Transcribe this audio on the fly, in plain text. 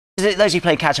Those of you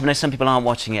playing catch-up, I know some people aren't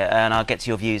watching it, and I'll get to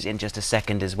your views in just a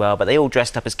second as well, but they all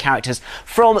dressed up as characters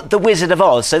from The Wizard of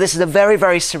Oz. So this is a very,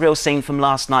 very surreal scene from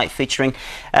last night featuring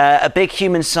a big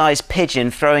human-sized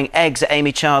pigeon throwing eggs at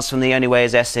Amy Charles from The Only Way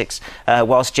is Essex,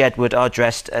 whilst Jedward are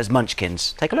dressed as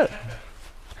Munchkins. Take a look.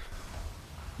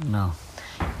 No.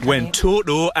 When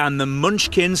Toto and the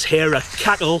Munchkins hear a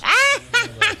cackle,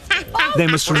 they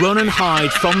must run and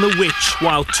hide from the witch,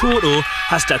 while Toto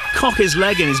has to cock his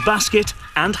leg in his basket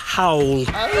and howl.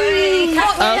 Cock your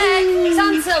leg. It's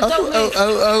Ansel, don't move.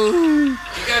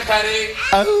 You go, Paddy.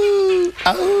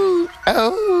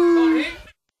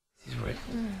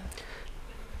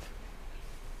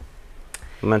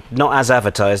 Not as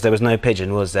advertised, there was no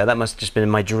pigeon, was there? That must have just been in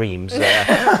my dreams.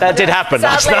 That did happen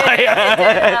last night. It did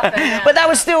happen, yeah. But that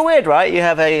was still weird, right? You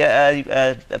have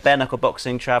a bare-knuckle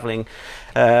boxing, travelling,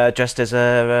 dressed as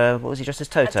a... what was he dressed as?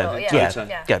 Toto?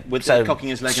 Yeah. With so, cocking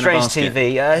his leg in a strange basket.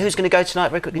 TV. Who's going to go tonight,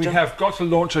 very quickly, John? We have got to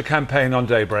launch a campaign on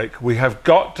Daybreak. We have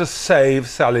got to save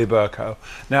Sally Bercow.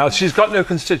 Now, she's got no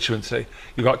constituency.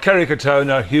 You've got Kerry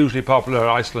Katona, hugely popular in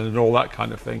Iceland and all that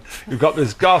kind of thing. You've got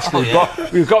this ghastly,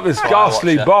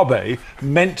 Bobby,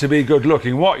 meant to be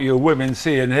good-looking. What you women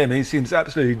see in him, he seems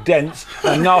absolutely dense,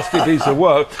 a nasty piece of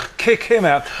work. Kick him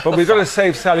out. But we've got to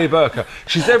save Sally Bercow.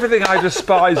 She's everything I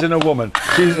despise in a woman.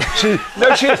 She's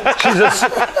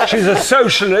a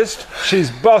socialist. She's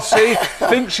bossy.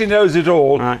 Thinks she knows it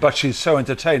all, but she's so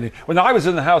entertaining. When I was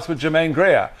in the house with Germaine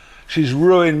Greer, she's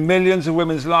ruined millions of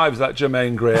women's lives, that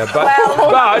Germaine Greer.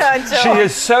 But she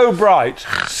is so bright,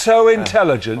 so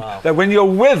intelligent, that when you're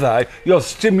with her, you're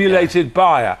stimulated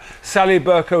by her. Sally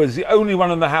Bercow is the only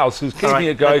one in the house who's keeping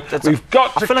it going. We've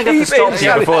got to keep it. Stop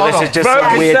you before this is just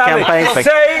a weird campaign thing.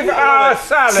 Save our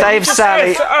Sally. Save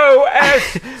Sally.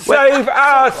 SOS. Save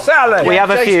our Sally. We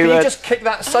have a few. Can you just kick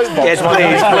that soapbox? Yes,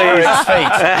 please.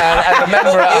 And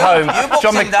remember at home,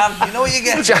 John McCririck, you know what you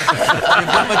get.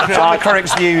 John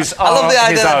McCririck's views. I love the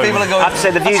idea that people are going. I'd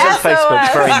say the views on Facebook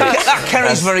are very mixed. That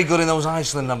Kerry's very good in those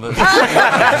Iceland numbers.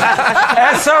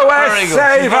 SOS.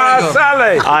 Save our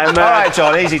Sally. All right,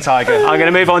 John, easy tiger. I'm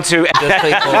going to move on to...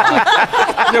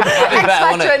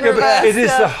 It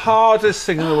is the hardest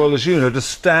thing in the world, as you know, to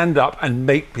stand up and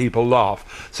make people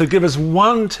laugh. So give us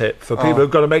one tip for people who've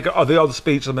got to make the odd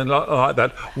speech, something like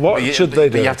that. What should they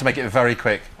do? But you have to make it very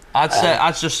quick.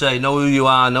 I'd just say, know who you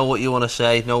are, know what you want to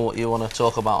say, know what you want to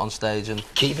talk about on stage, and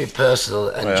keep it personal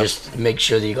and just make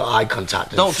sure that you got eye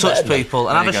contact. Don't touch people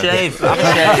and have a shave. Thank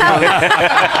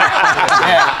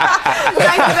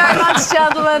you very much,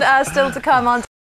 gentlemen. Still to come on.